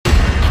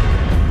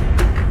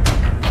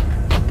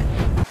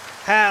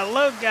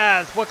Hello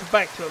guys, welcome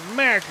back to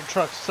American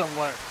Truck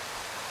Simulator.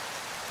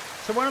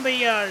 So we're going to be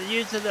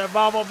using the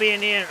Volvo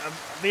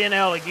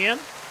VNL again.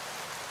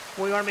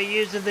 We're going to be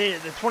using the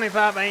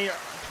 25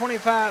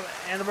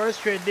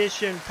 anniversary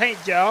edition paint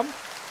job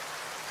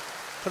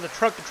for the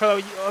truck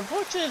control.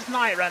 Unfortunately it's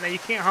night right now, you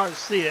can't hardly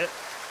see it.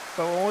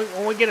 But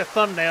when we get a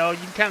thumbnail, you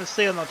can kind of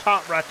see on the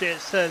top right there,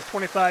 it says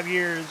 25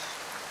 years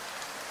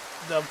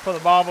for the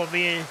Volvo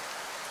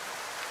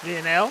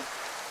VNL.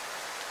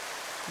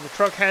 The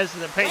truck has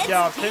the paint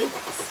job too.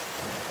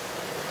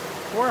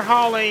 We're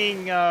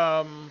hauling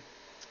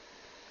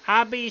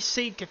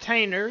IBC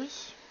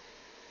containers,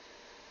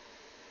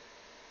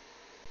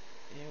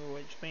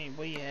 which means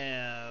we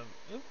have,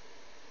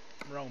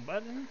 wrong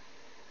button.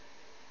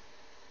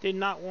 Did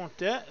not want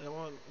that.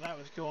 That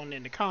was going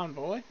into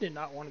convoy. Did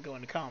not want to go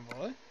into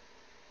convoy.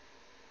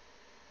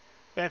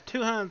 We have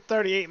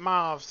 238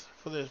 miles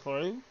for this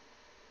load.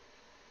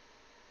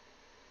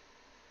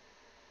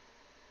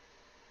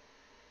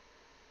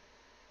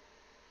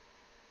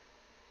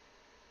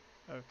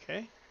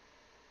 Okay.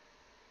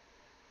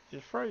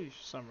 Just froze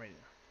for some reason.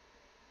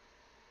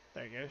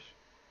 There it goes.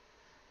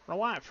 I don't know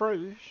why it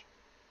froze.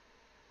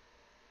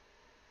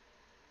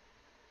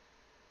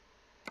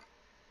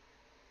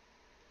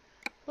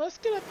 Let's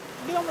get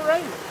on the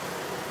road.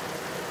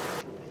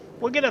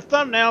 We'll get a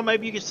thumbnail.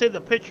 Maybe you can see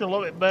the picture a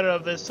little bit better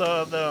of this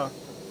the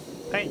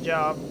paint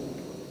job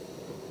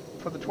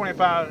for the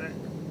 25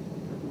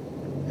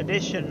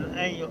 edition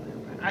annual.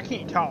 I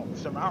can't talk,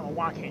 so I don't know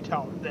why I can't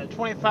talk. The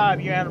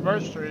 25-year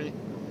anniversary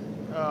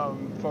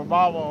for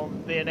Volvo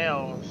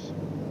VNLs.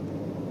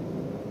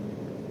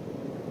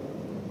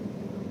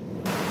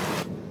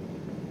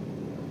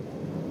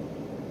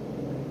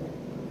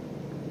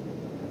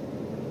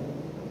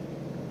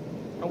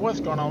 Oh, what's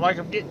going on? Like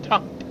I'm getting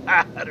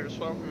tongue-tied or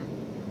something.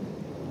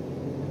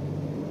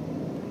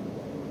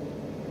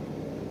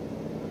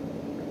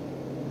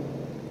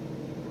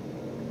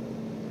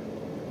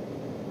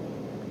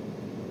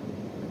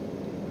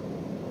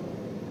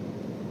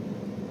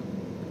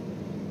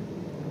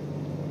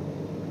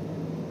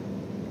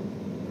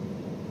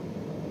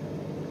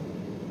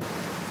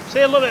 See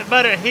a little bit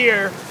better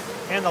here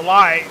in the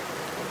light.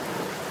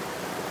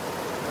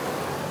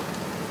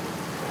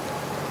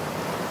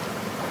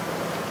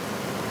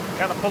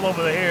 Kind of pull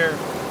over here.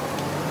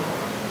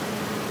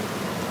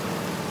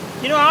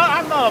 You know,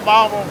 I'm not a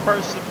Volvo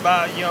person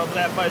about, you know,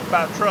 that much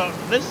about trucks.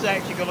 This is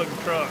actually a good looking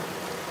truck.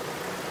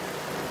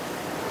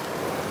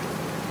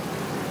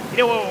 You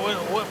know what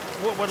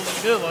would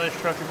look good on this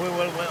truck if we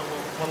went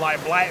with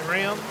like black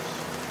rims?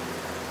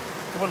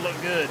 It would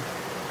look good.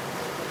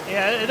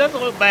 Yeah, it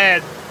doesn't look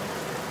bad.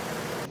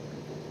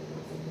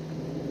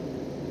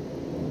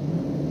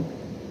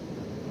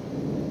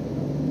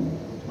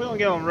 We're gonna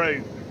get on the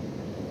road.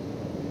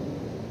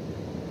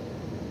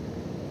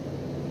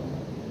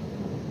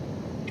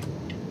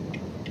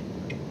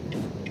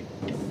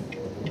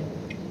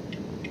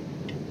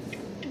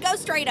 Go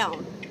straight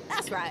on.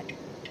 That's right.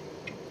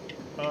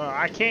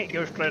 I can't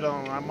go straight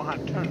on. I'm gonna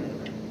have to turn it.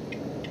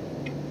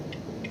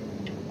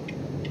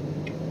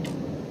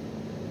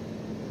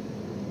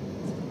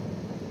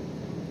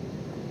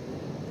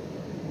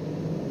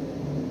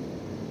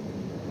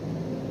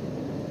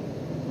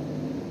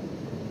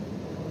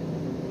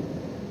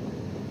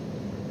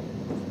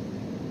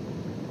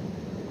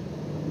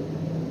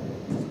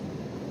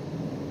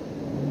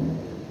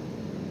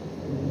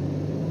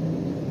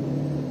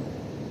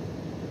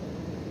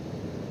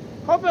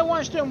 Hope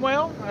everyone's doing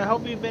well. I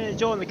hope you've been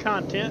enjoying the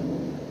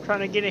content.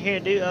 Trying to get in here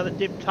and do other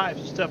different types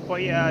of stuff for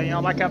you. You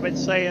know, like I've been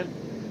saying,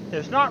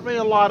 there's not really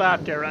a lot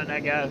out there right now,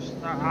 guys.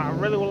 I'm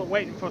really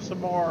waiting for some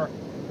more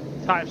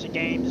types of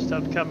games and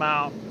stuff to come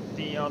out.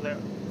 You know, that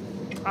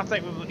I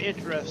think will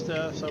interest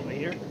us over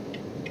here.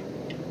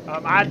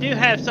 I do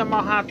have some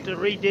I'll have to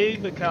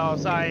redo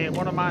because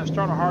one of my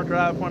external hard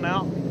drive went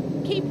out.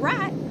 Keep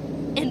right,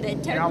 and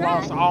then turn and I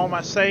right. lost all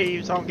my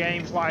saves on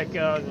games like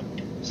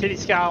City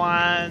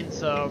Skylines,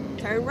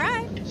 Turn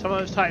right. some of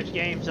those types of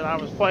games that I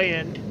was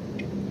playing.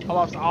 I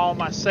lost all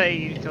my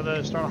saves because the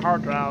external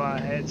hard drive I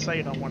had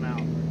saved on went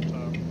out.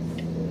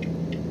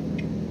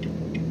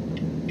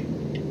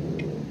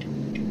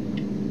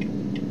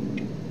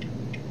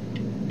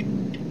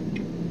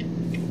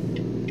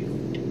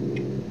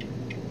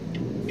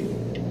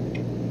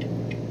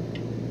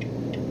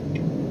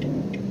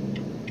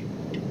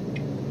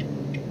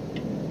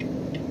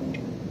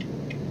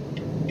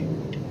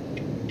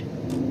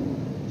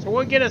 So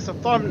we'll get us a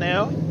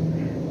thumbnail.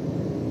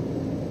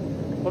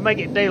 We'll make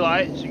it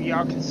daylight so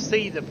y'all can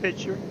see the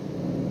picture.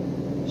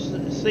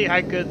 See how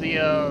good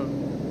the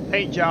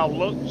paint job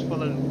looks for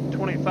the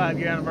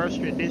 25-year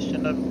anniversary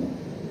edition of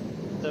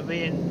the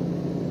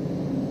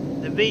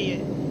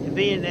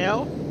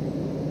VNL.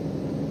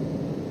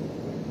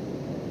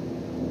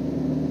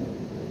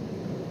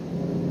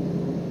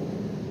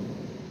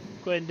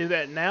 Go ahead and do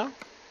that now.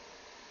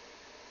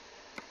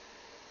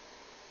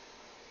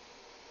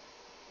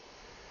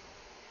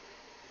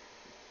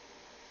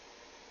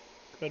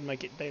 Go ahead and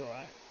make it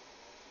daylight.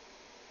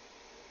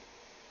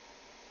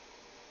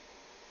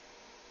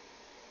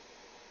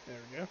 There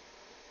we go.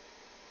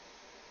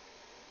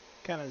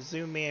 Kind of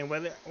zoom in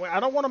with it. Well, I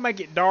don't want to make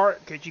it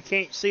dark because you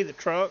can't see the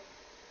truck.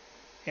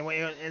 And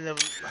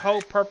the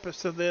whole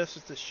purpose of this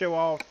is to show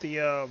off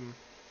the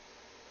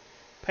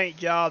paint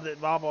job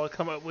that Volvo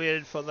come up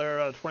with for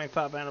their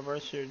 25th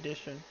anniversary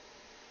edition.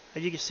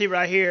 As you can see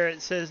right here,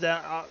 it says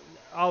that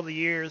all the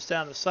years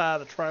down the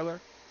side of the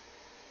trailer.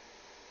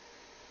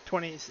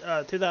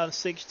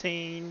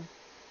 2016.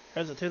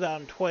 There's a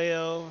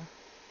 2012,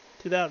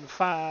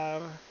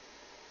 2005.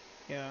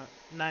 Yeah,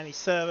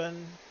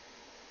 97,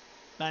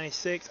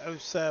 96,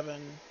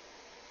 07.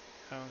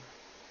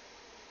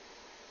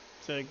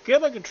 It's a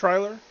good looking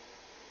trailer.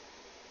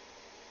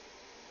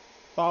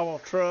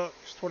 Volvo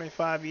trucks,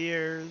 25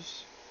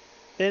 years.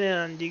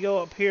 Then you go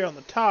up here on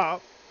the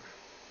top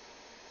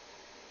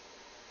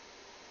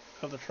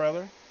of the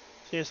trailer.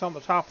 See, it's on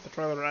the top of the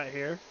trailer right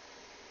here.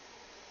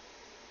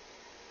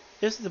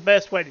 This is the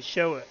best way to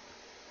show it.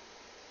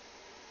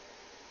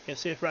 You can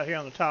see it's right here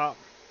on the top.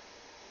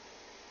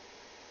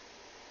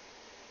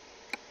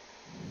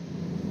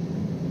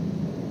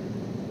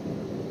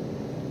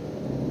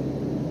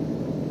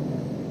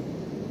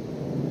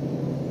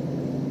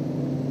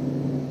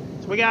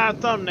 So we got a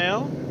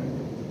thumbnail.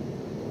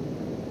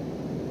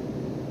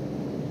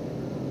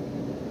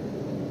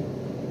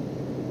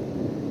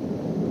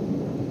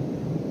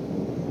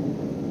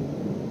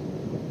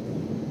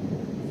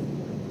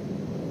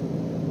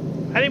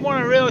 I didn't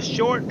want a real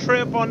short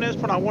trip on this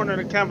one. I wanted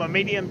a kind of a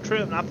medium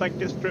trip, and I think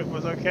this trip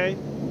was okay.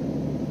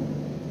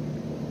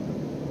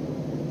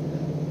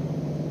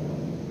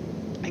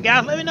 And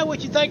guys, let me know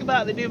what you think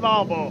about the new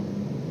Volvo.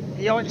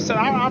 You know, like I said,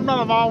 I'm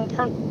not a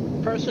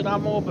Volvo person.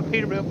 I'm more of a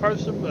Peterbilt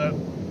person, but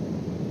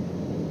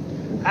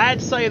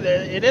I'd say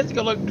that it is a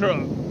good looking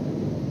truck.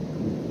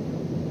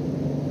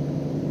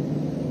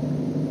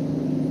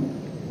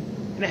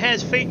 And it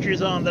has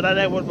features on that I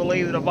never would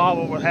believe that a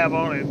Volvo would have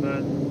on it,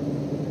 but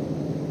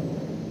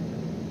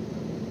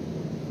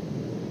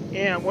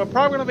yeah, we're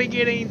probably going to be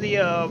getting the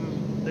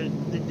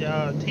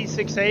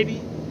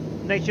T680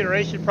 next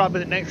generation,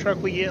 probably the next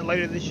truck we get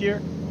later this year.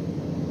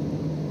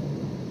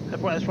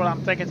 That's what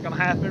I'm thinking is going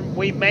to happen.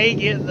 We may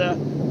get the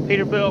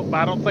Peterbilt, but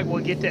I don't think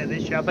we'll get that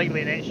this year. I think it'll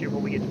be next year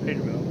when we get the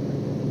Peterbilt.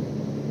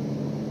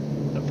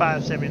 The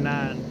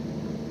 579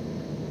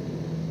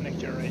 next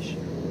generation.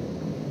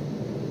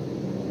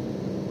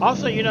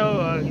 Also, you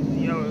know,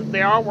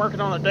 they are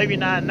working on a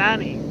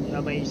W990.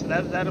 I mean, so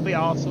that'll be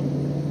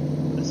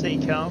awesome to see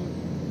come.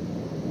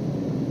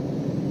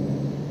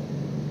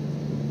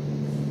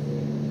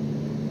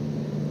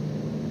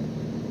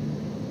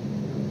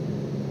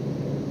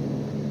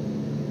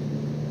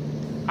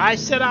 I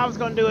said I was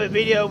going to do a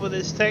video with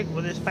this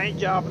paint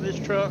job of this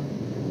truck.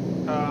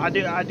 I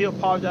do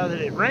apologize that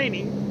it's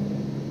raining.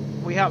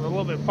 We have a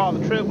little bit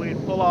farther trip. We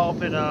can pull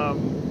off and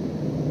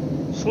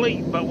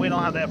sleep, but we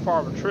don't have that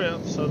far of a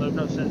trip, so there's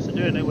no sense in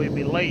doing it. We'd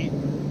be late.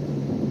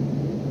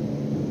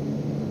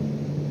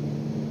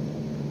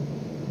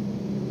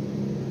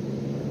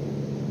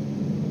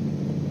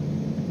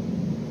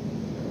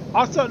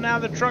 Also, now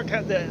the truck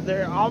had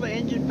all the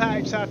engine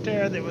packs out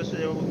there that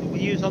we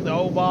used on the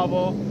old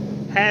Volvo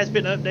has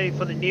been updated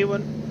for the new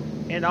one.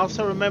 And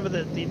also remember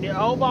that the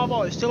old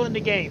Volvo is still in the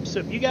game. So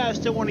if you guys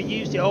still want to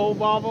use the old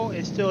Volvo,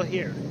 it's still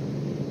here.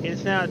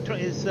 It's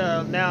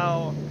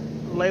now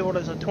labeled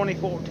as a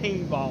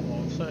 2014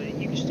 Volvo, so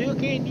you still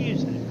can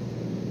use it.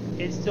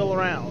 It's still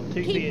around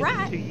to Keep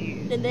right, to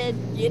use. and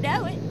then you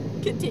know it.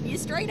 Continue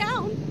straight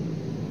on.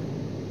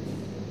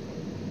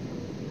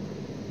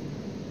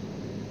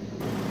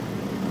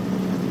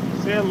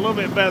 See, a little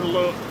bit better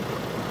look.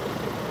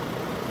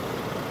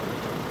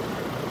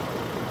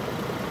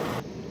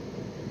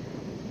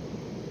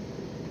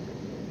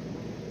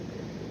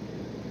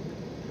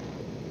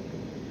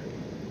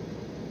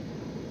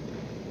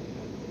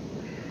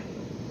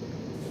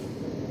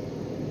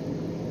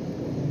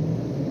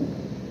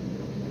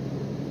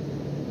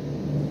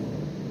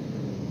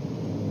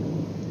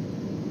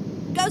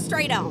 Go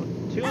straight on.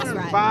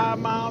 205 right.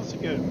 miles to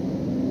go.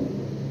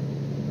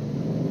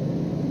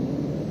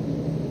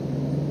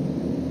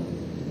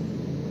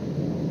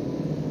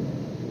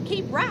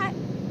 Keep right,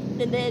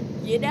 and then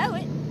you know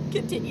it.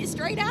 Continue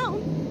straight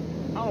on.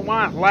 I don't know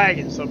why it's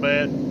lagging so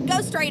bad.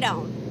 Go straight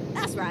on.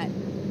 That's right.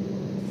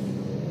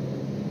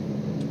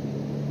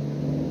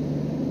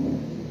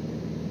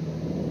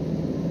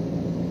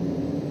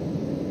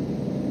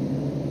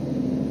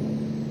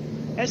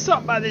 There's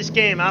something about this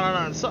game, I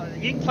don't know.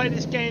 You can play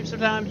this game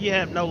sometimes, you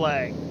have no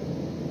lag.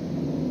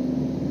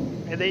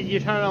 And then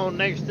you turn it on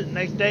next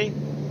day,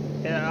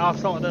 and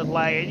also it does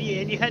lag. And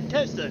you hadn't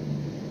tested it.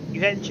 You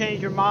hadn't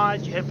changed your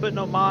mods, you hadn't put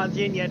no mods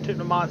in, you hadn't took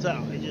the mods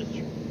out. It just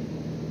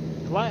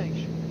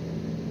lags.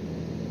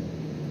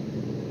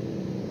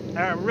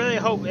 I really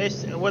hope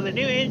with the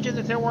new engine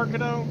that they're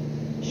working on,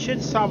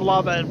 should solve a lot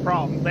of that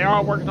problem. They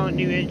are working on a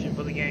new engine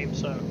for the game,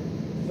 so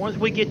once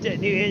we get that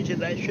new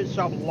engine, that should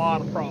solve a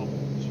lot of problems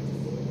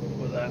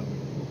with that.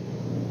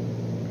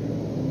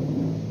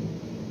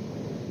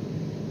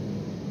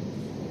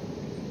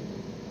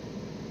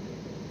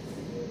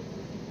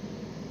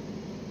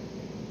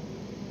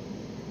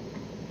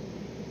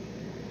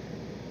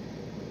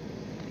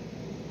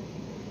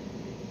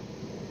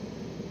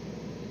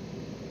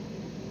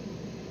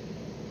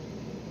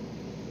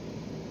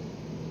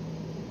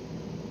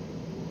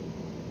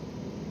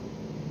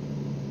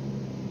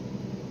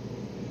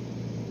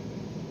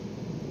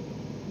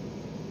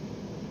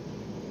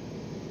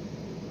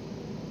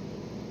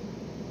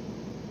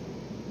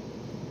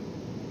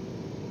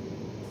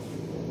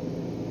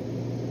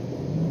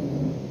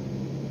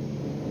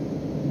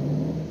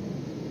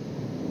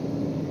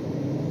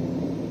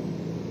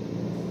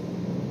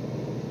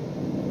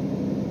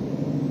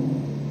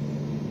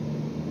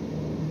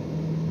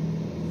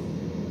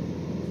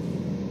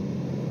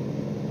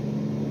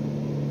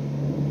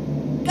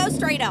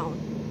 straight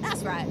on.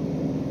 That's right.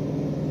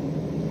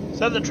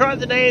 So the truck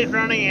today is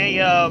running a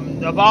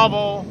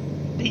Volvo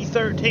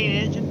D13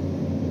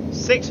 engine,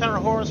 600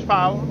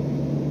 horsepower,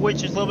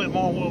 which is a little bit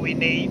more than what we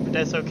need, but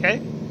that's okay.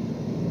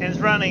 And it's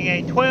running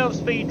a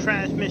 12-speed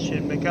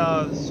transmission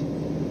because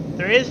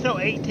there is no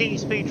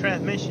 18-speed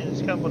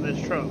transmissions come with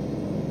this truck,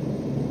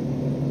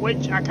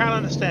 which I kind of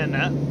understand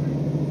that.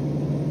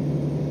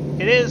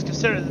 It is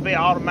considered to be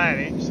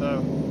automatic,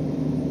 so.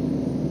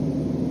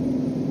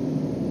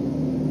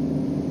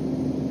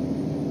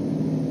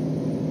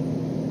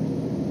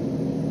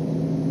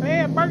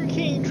 Man, Burger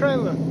King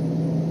trailer.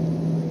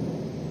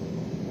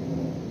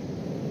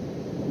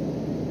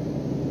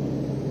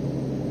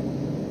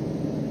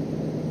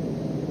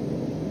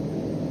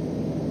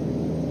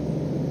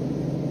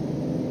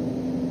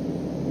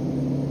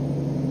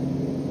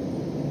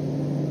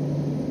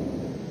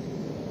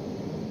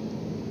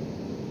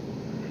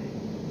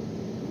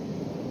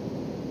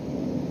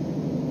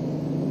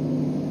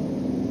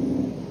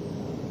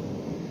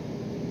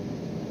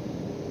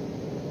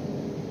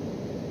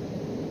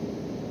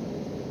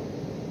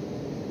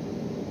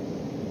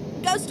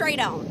 Go straight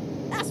on.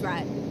 That's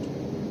right.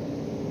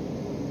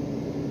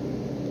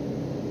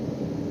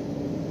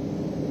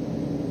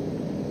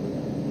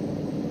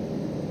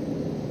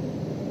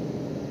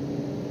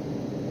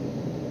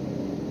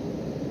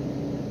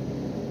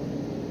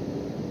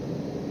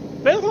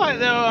 Feels like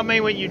though, I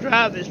mean, when you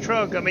drive this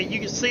truck, I mean, you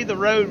can see the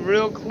road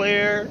real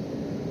clear.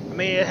 I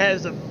mean, it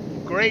has a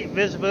great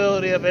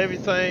visibility of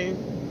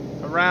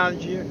everything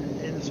around you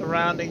and the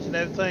surroundings and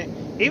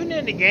everything. Even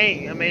in the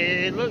game, I mean,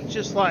 it looks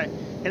just like.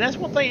 And that's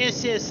one thing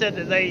NCS said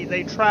that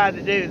they tried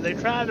to do. They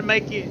tried to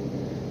make it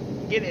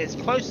get as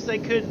close as they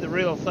could to the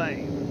real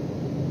thing.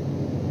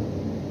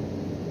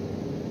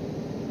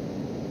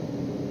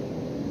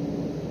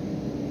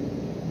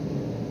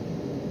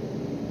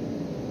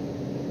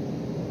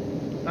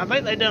 I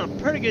think they've done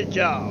a pretty good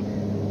job.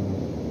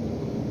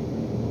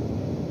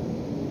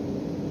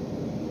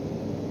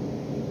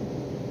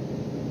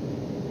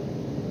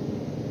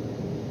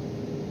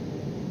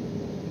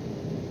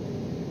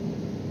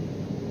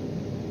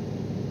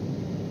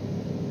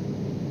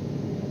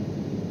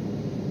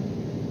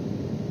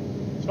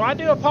 So I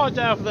do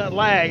apologize for that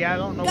lag. I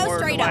don't know where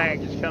the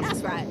lag is coming from.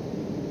 That's right.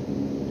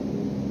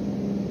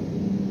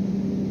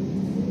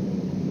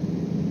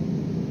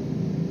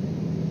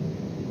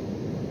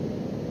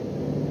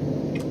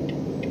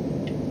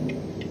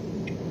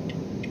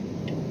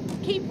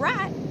 Keep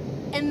right,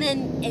 and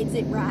then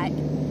exit right.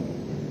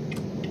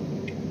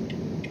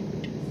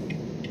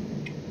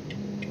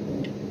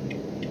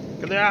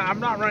 I'm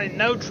not running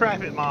no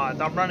traffic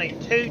mods. I'm running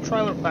 2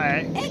 trailer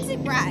packs. Exit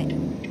right.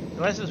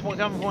 Unless it's one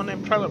comes from one of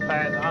them trailer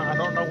packs, I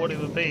don't know what it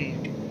would be.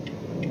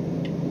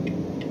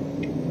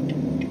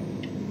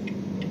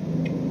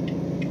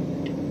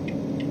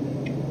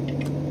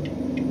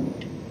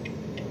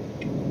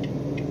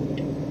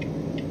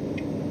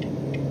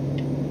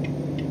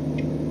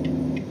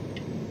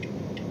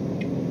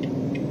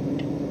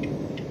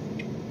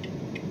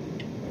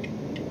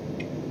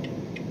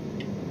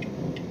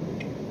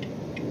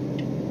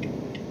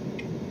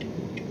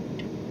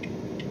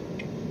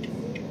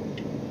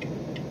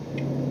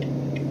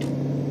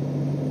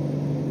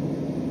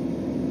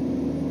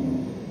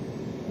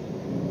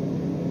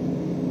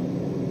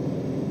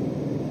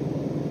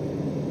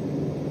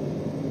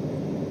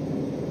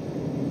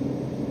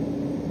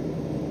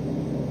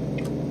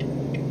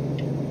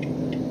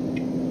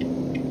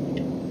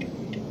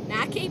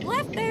 Keep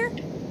left there.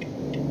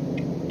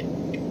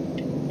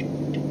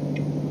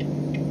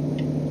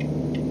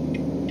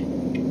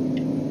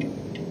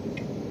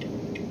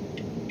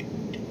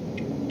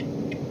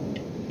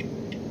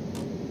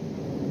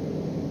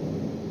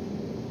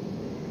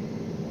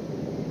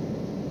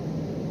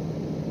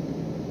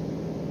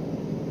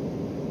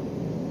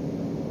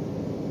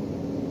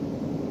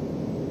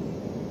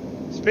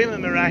 Speed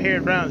limit right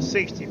here around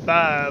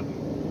 65.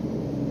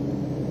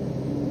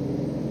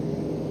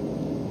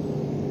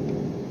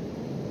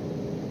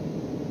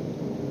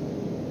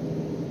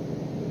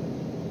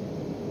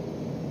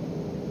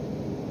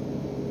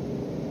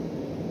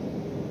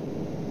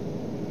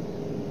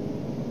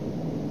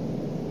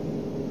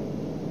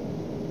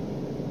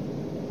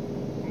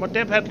 We'll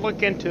definitely have to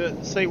look into it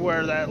and see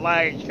where that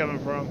lag is coming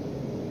from.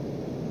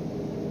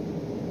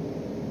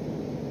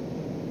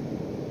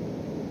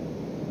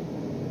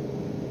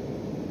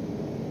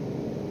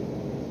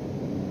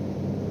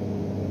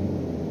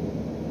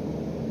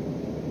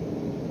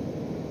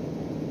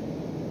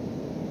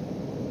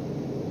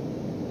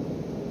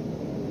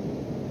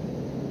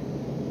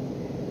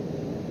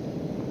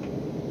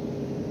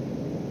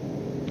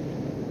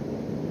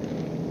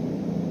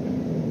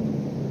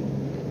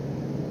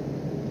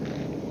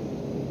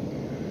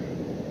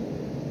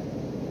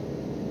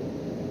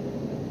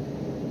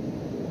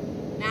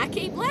 Now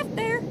keep left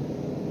there.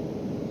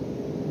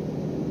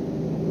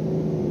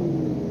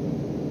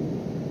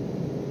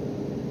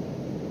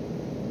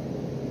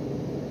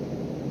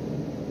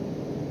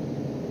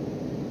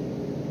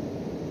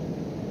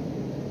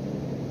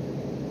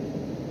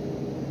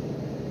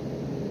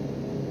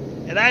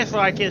 It acts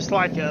like it's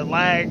like a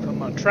lag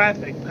from a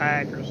traffic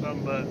pack or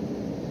something, but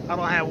I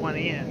don't have one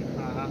in.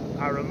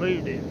 I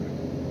removed it.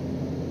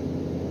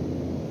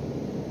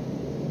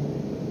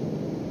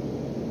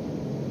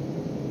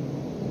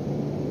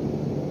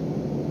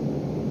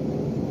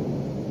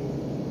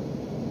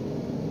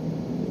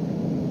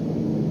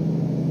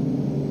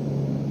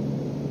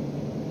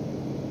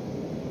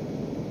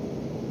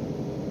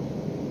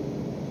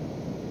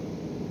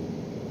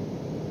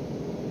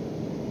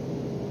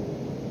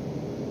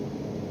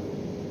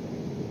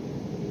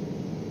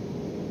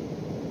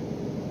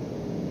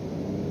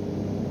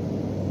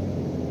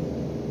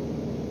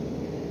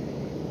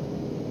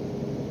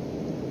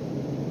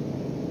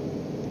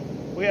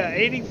 We have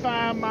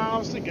 85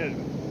 miles to go.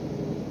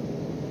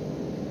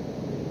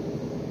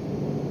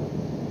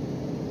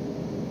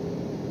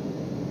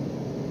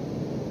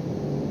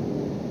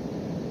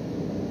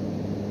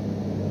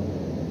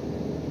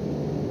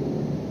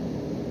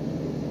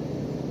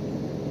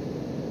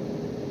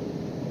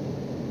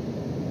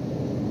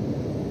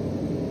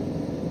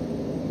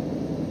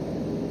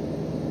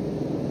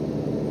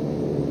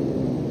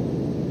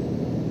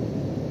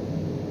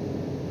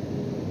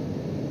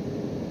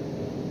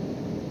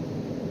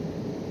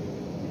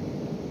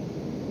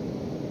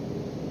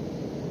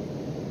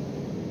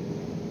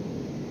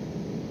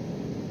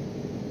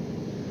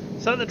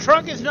 So the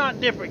truck is not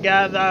different,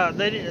 guys.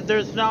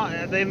 There's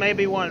not. They may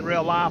be one in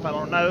real life. I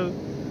don't know,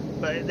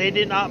 but they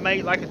did not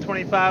make like a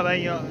 25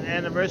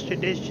 anniversary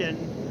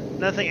edition.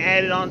 Nothing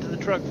added onto the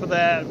truck for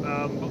that.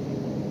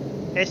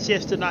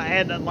 SCS did not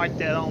add nothing like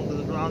that onto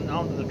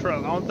the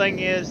truck. Only thing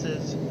is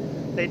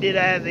they did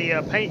add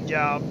the paint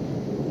job.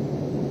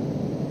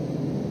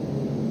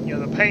 You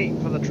know, the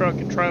paint for the truck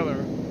and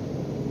trailer.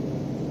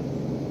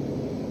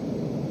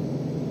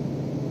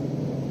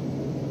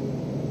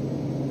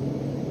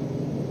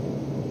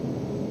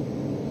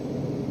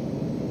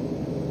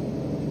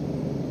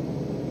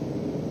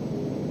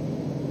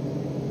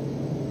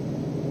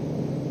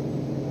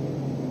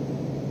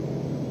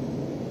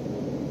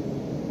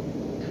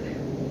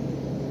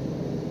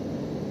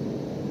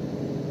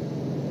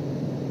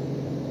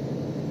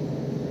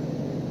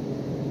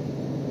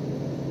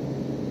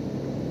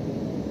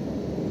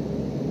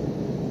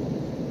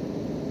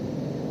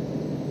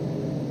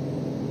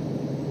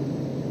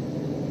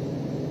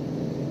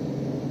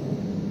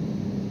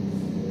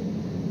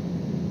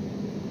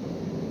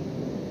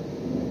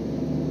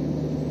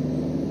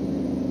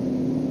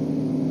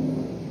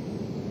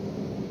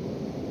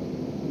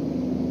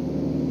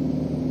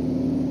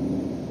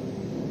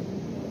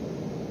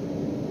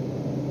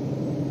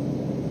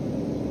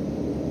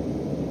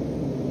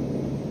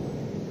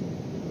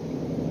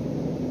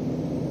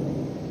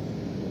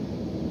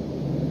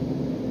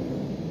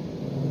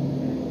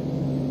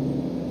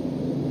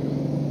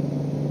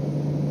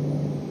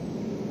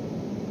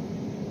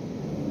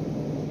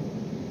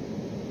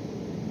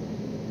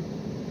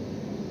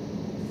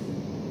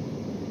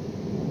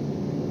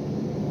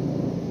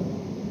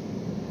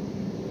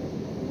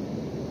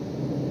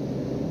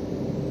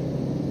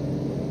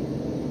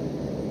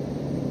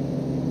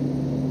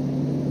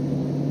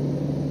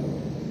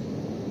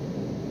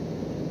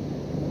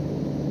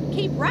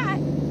 Keep right,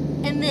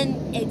 and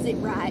then exit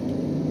right.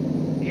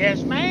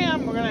 Yes,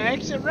 ma'am. We're gonna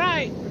exit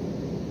right.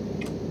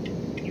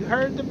 You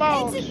heard the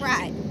boss. Exit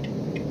right.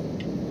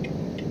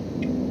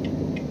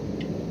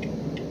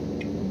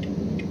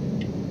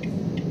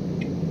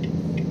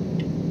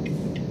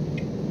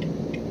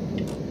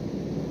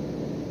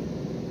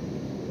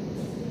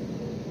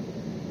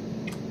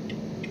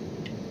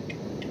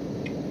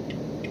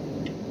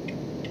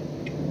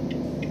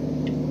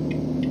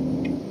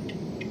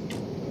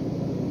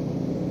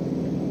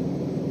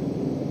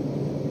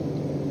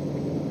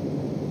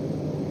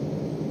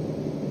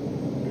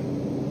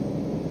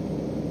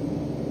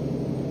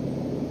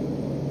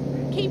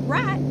 Keep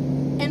right,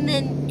 and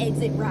then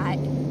exit right.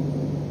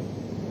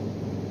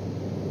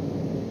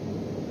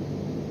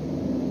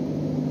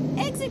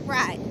 Exit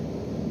right.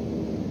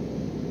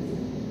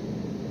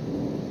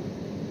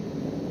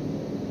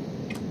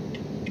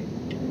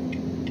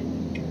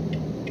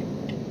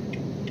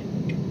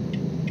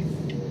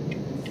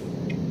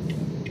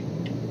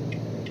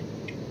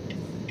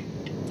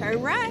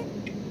 Turn right.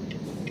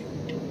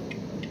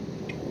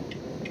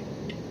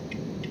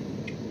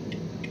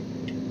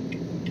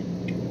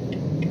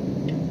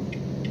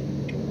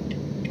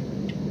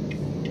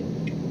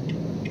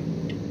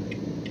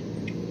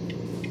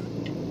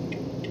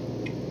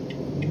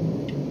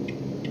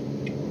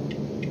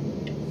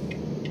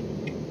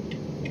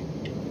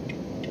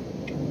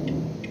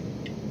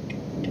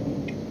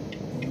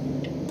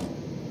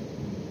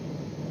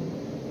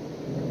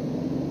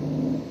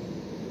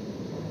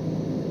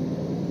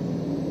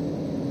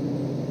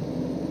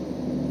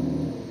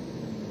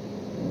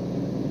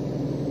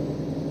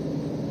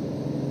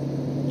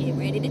 Get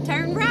ready to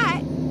turn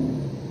right.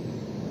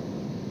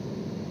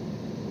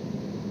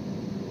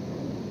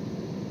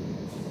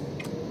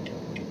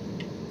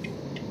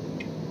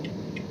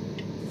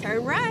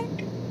 Turn right.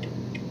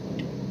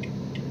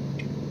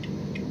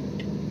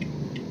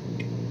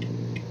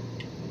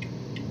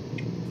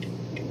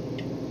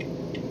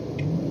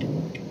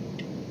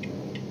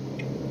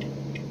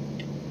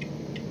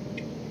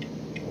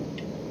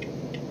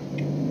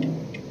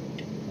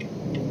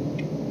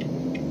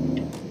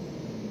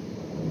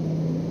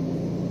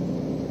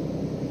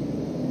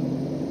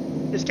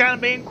 just kind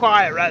of being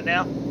quiet right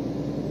now.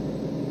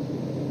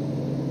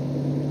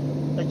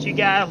 Let you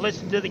guys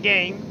listen to the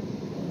game.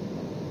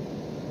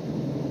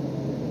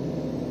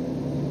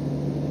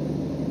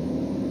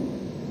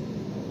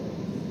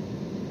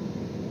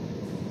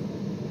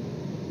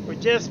 We're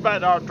just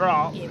about to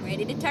drop. Get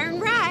ready to turn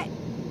right.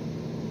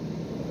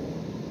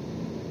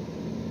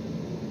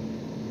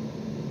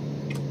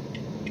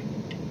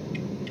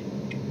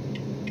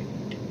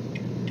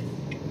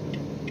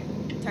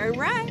 Turn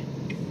right.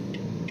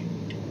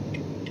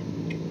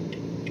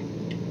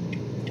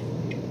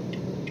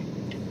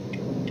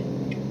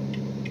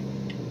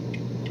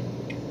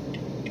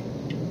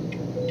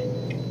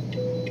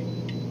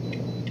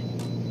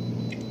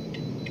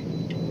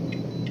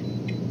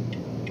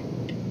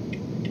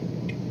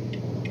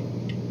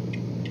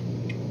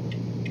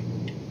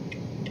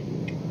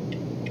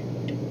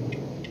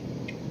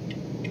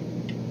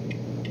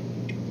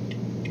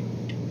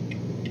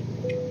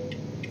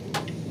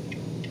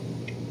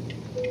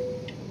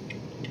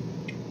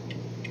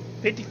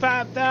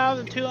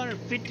 £55,250.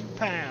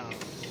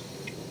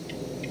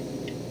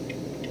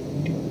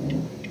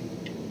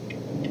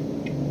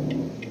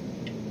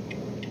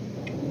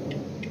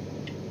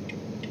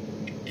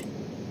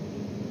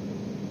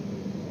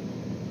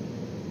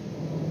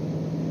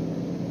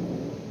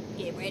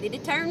 Get ready to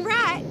turn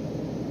right.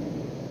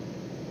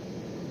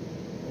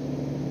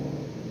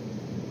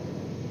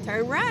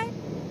 Turn right.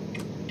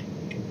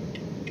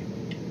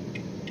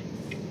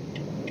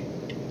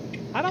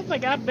 I don't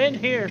think I've been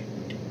here.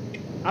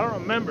 I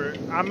don't remember.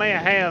 I may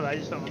have, I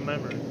just don't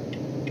remember.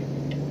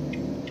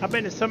 I've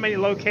been to so many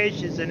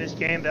locations in this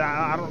game that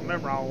I don't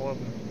remember all of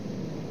them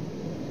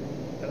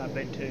that I've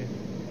been to.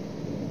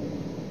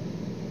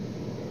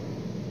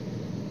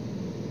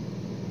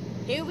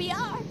 Here we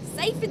are,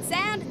 safe and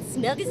sound and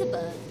snug as a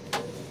bug.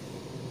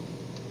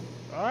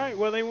 Alright,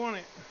 well they want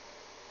it.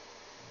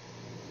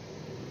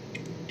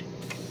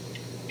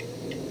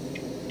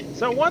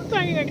 So one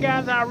thing,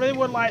 guys, I really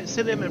would like to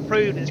see them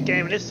improve this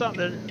game, and it's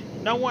something that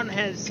no one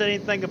has said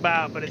anything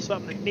about, but it's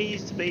something that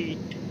needs to be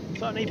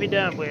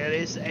done with.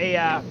 It's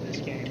AI for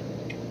this game.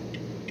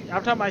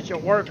 I'm talking about your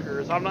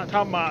workers. I'm not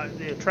talking about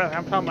the traffic.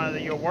 I'm talking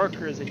about your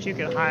workers that you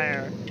can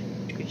hire.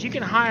 Because you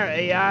can hire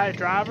AI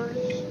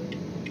drivers,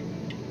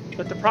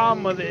 but the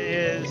problem with it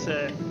is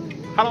I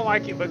don't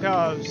like it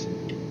because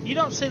you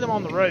don't see them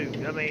on the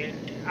road. I mean,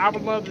 I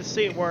would love to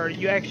see it where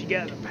you actually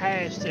get to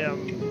pass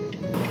them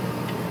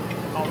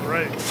on the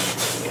road.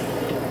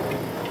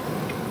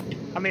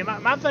 I mean,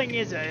 my thing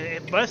is,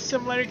 if Bus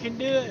Simulator can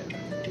do it,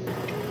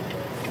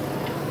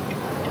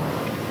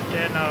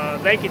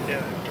 then they can do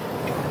it.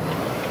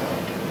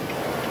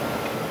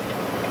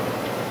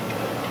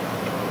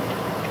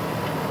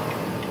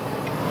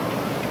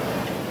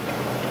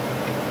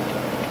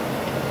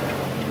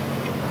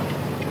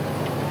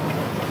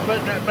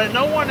 But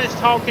no one is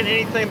talking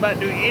anything about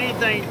doing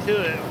anything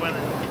to it when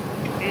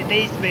it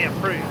needs to be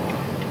improved.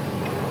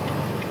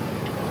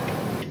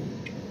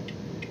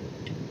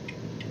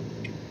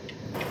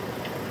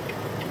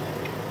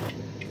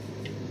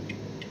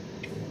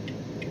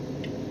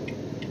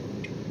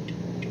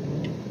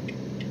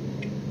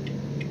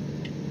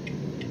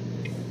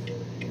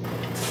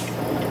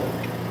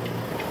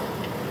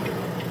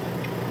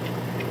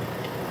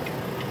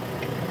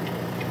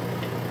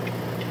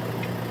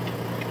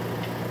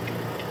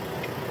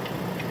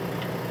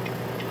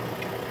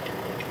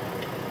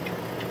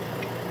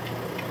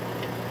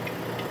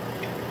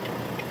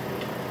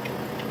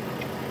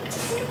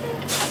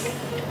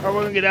 Or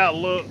we're gonna get out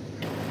and look.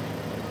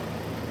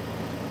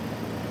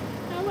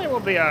 I think we'll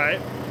be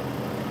alright.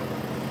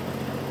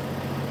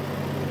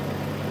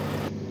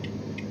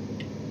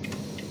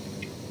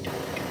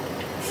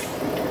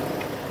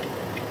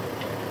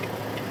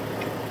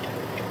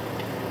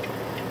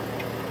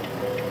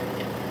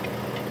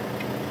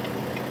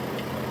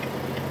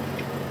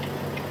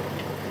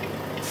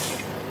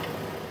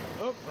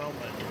 Oh, wrong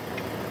button.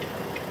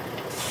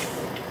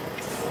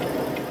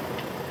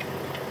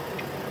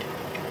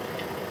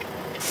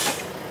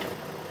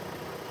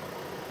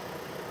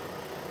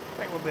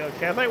 I think we'll be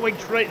okay. I think we can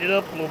straighten it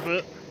up a little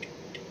bit.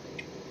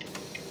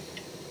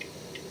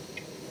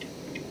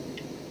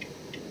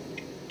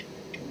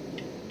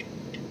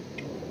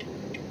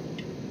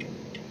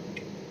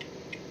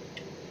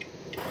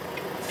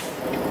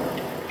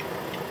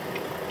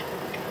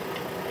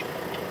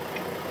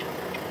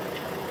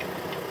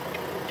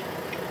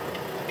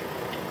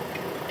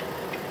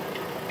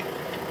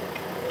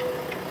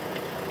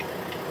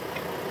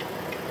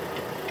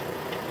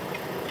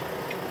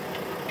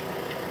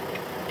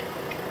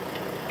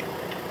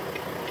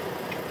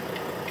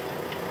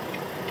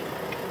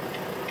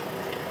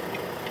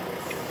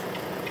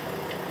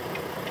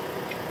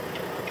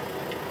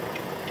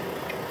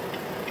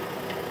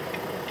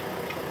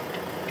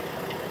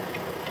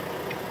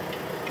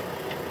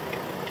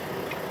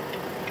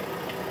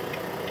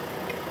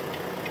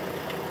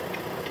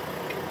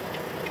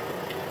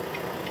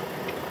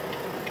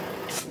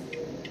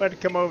 We'll have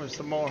to come over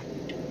some more.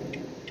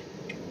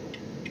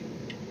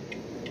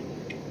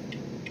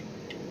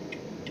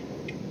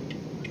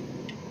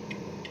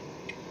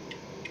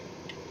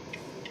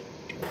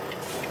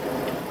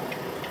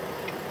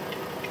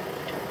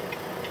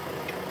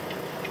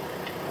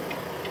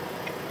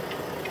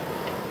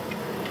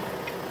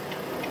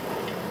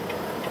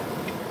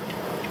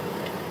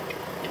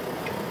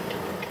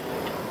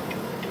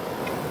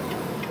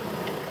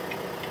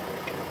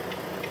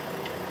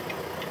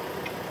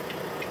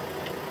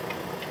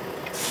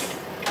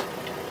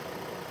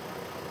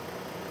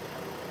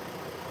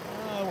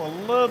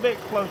 little bit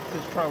close to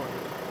this trailer.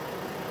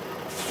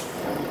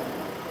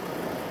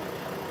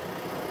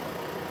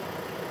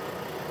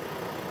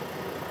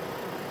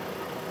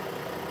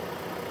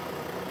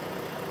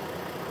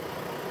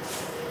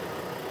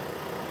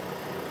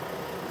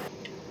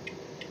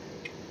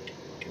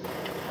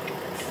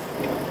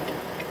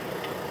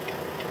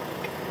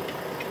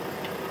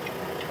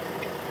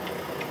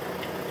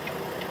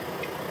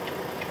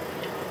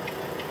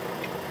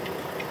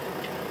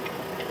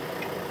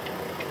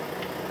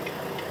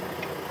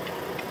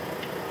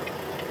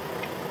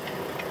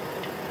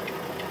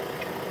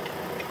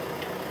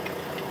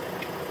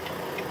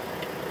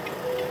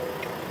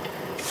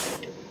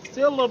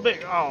 Still a little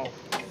bit off.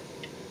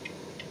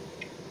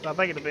 I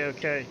think it'll be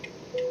okay.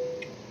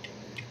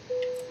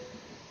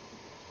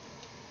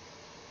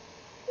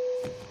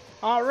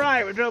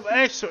 Alright, we drove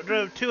excellent.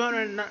 Drove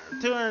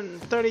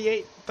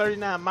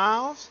 239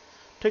 miles.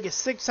 Took us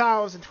 6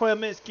 hours and 12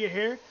 minutes to get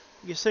here.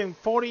 We consumed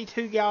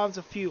 42 gallons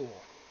of fuel.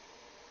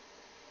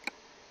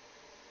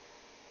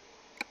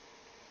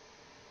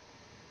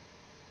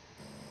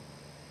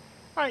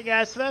 Alright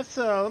guys, so that's,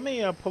 let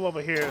me pull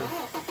over here.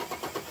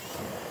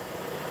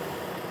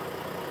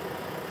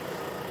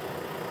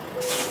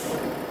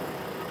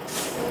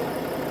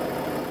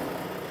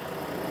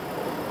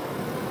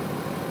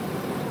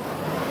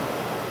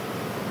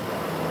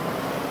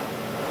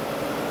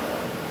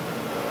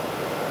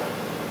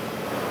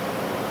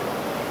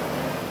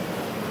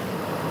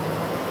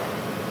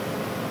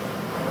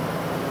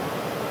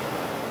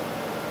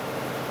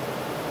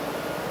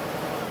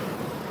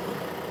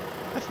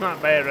 That's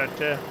not bad right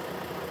there.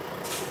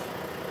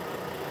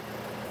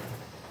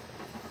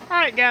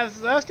 Alright guys,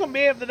 so that's going to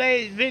be it for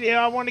today's video.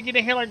 I want to get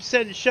in here, like I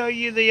said, to show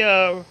you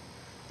the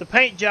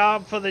paint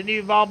job for the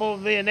new Volvo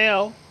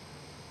VNL,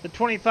 the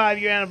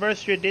 25-year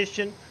anniversary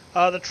edition.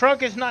 The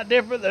truck is not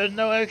different. There's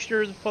no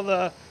extras for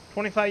the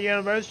 25-year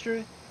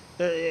anniversary.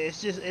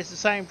 It's the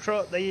same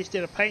truck. They just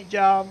did a paint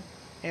job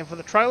and for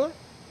the trailer.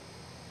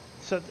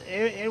 So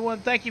everyone,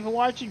 thank you for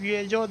watching. If you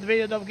enjoyed the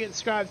video, don't forget to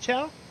subscribe to the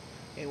channel.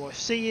 And we'll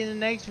see you in the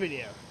next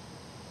video.